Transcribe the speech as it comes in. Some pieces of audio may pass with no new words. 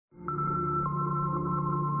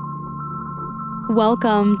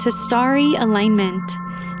Welcome to Starry Alignment,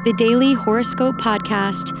 the daily horoscope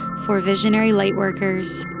podcast for visionary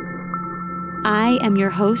lightworkers. I am your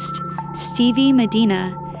host, Stevie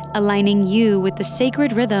Medina, aligning you with the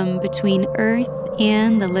sacred rhythm between Earth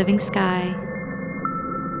and the living sky.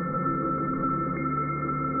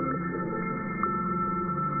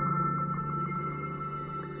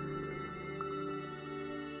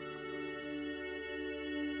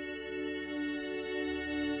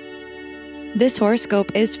 This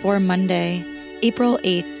horoscope is for Monday, April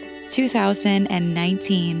 8th,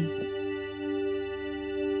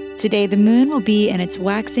 2019. Today, the moon will be in its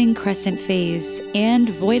waxing crescent phase and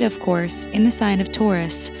void of course in the sign of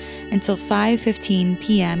Taurus until 5:15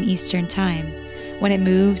 p.m. Eastern Time, when it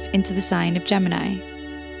moves into the sign of Gemini.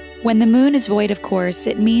 When the moon is void of course,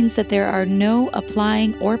 it means that there are no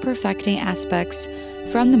applying or perfecting aspects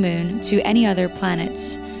from the moon to any other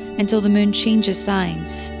planets until the moon changes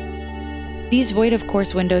signs. These void of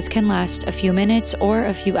course windows can last a few minutes or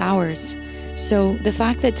a few hours, so the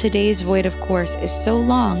fact that today's void of course is so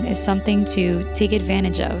long is something to take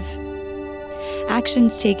advantage of.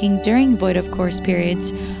 Actions taken during void of course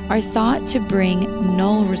periods are thought to bring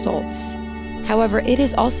null results. However, it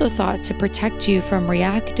is also thought to protect you from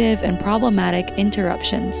reactive and problematic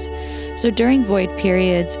interruptions. So during void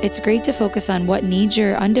periods, it's great to focus on what needs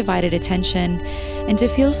your undivided attention and to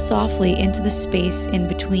feel softly into the space in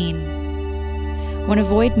between. When a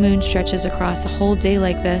void moon stretches across a whole day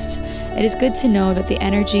like this, it is good to know that the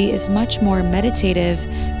energy is much more meditative,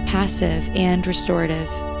 passive, and restorative.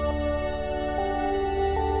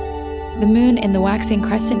 The moon in the waxing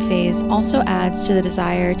crescent phase also adds to the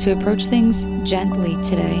desire to approach things gently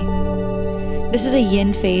today. This is a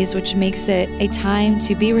yin phase, which makes it a time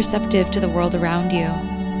to be receptive to the world around you.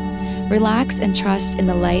 Relax and trust in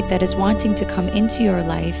the light that is wanting to come into your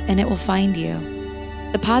life, and it will find you.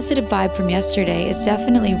 The positive vibe from yesterday is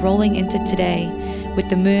definitely rolling into today, with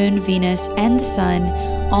the moon, Venus, and the sun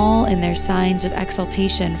all in their signs of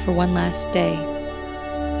exaltation for one last day.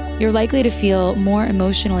 You're likely to feel more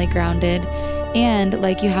emotionally grounded and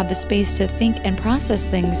like you have the space to think and process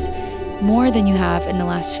things more than you have in the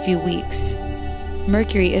last few weeks.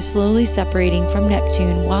 Mercury is slowly separating from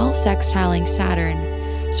Neptune while sextiling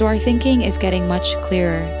Saturn, so our thinking is getting much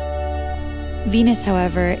clearer. Venus,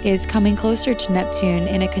 however, is coming closer to Neptune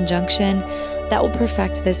in a conjunction that will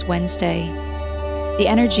perfect this Wednesday. The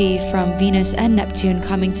energy from Venus and Neptune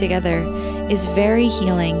coming together is very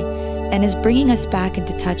healing and is bringing us back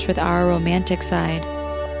into touch with our romantic side.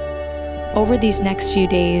 Over these next few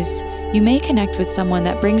days, you may connect with someone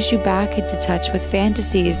that brings you back into touch with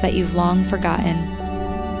fantasies that you've long forgotten.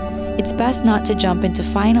 It's best not to jump into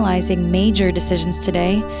finalizing major decisions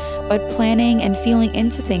today, but planning and feeling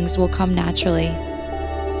into things will come naturally.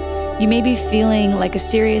 You may be feeling like a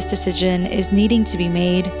serious decision is needing to be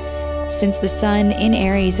made, since the sun in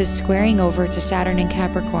Aries is squaring over to Saturn in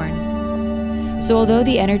Capricorn. So although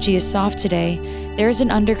the energy is soft today, there is an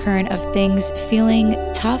undercurrent of things feeling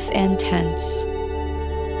tough and tense.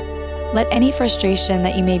 Let any frustration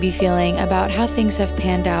that you may be feeling about how things have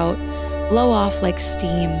panned out blow off like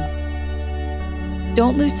steam.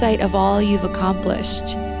 Don't lose sight of all you've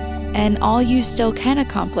accomplished and all you still can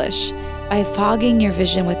accomplish by fogging your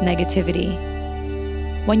vision with negativity.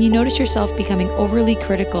 When you notice yourself becoming overly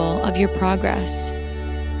critical of your progress,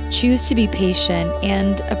 choose to be patient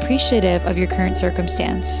and appreciative of your current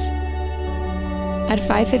circumstance. At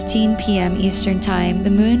 5:15 p.m. Eastern Time, the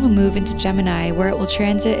moon will move into Gemini, where it will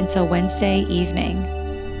transit until Wednesday evening.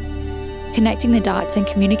 Connecting the dots and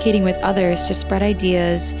communicating with others to spread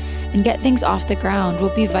ideas and get things off the ground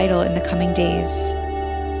will be vital in the coming days.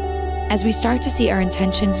 As we start to see our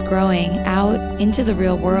intentions growing out into the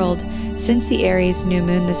real world since the Aries new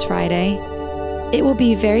moon this Friday, it will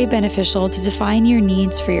be very beneficial to define your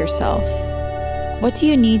needs for yourself. What do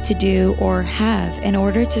you need to do or have in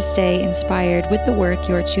order to stay inspired with the work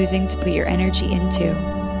you are choosing to put your energy into?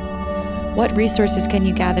 What resources can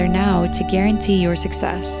you gather now to guarantee your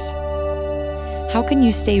success? How can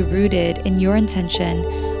you stay rooted in your intention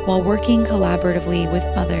while working collaboratively with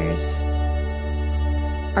others?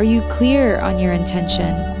 Are you clear on your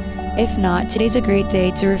intention? If not, today's a great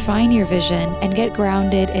day to refine your vision and get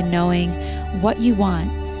grounded in knowing what you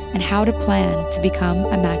want and how to plan to become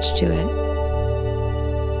a match to it.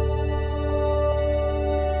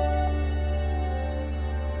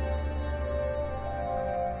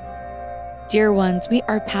 Dear ones, we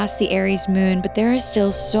are past the Aries moon, but there is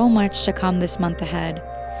still so much to come this month ahead.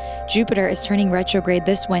 Jupiter is turning retrograde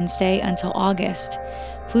this Wednesday until August.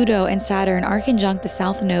 Pluto and Saturn are conjunct the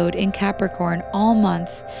South Node in Capricorn all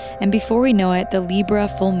month, and before we know it, the Libra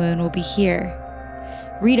full moon will be here.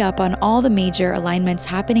 Read up on all the major alignments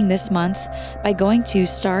happening this month by going to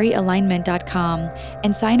starryalignment.com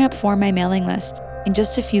and sign up for my mailing list in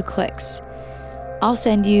just a few clicks. I'll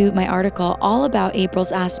send you my article all about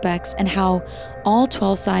April's aspects and how all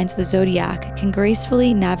 12 signs of the zodiac can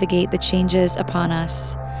gracefully navigate the changes upon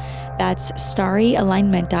us. That's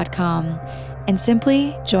starryalignment.com, and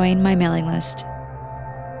simply join my mailing list.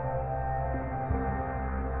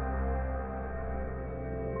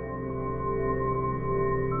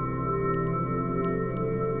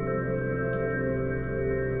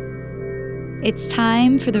 It's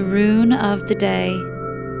time for the rune of the day.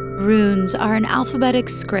 Runes are an alphabetic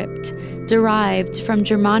script derived from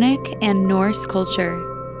Germanic and Norse culture.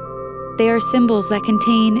 They are symbols that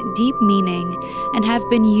contain deep meaning and have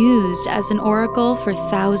been used as an oracle for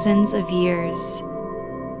thousands of years.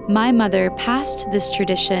 My mother passed this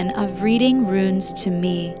tradition of reading runes to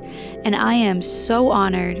me, and I am so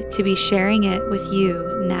honored to be sharing it with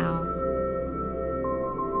you now.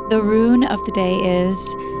 The rune of the day is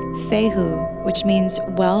Fehu, which means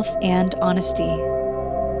wealth and honesty.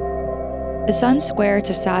 The Sun square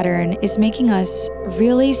to Saturn is making us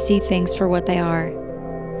really see things for what they are.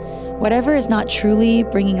 Whatever is not truly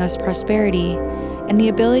bringing us prosperity and the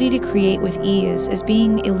ability to create with ease is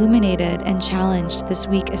being illuminated and challenged this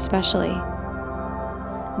week especially.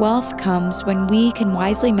 Wealth comes when we can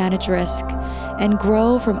wisely manage risk and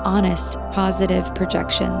grow from honest, positive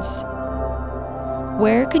projections.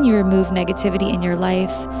 Where can you remove negativity in your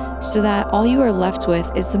life so that all you are left with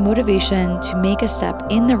is the motivation to make a step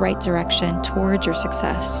in the right direction toward your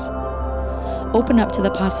success? Open up to the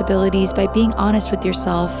possibilities by being honest with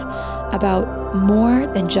yourself about more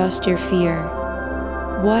than just your fear.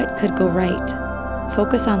 What could go right?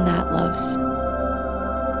 Focus on that, loves.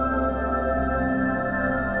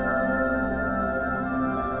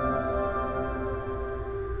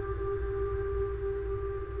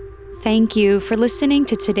 Thank you for listening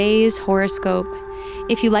to today's horoscope.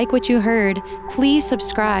 If you like what you heard, please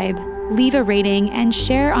subscribe, leave a rating, and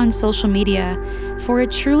share on social media, for it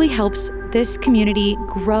truly helps this community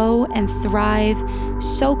grow and thrive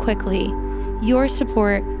so quickly. Your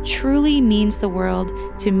support truly means the world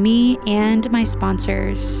to me and my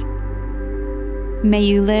sponsors. May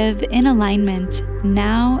you live in alignment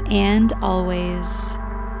now and always.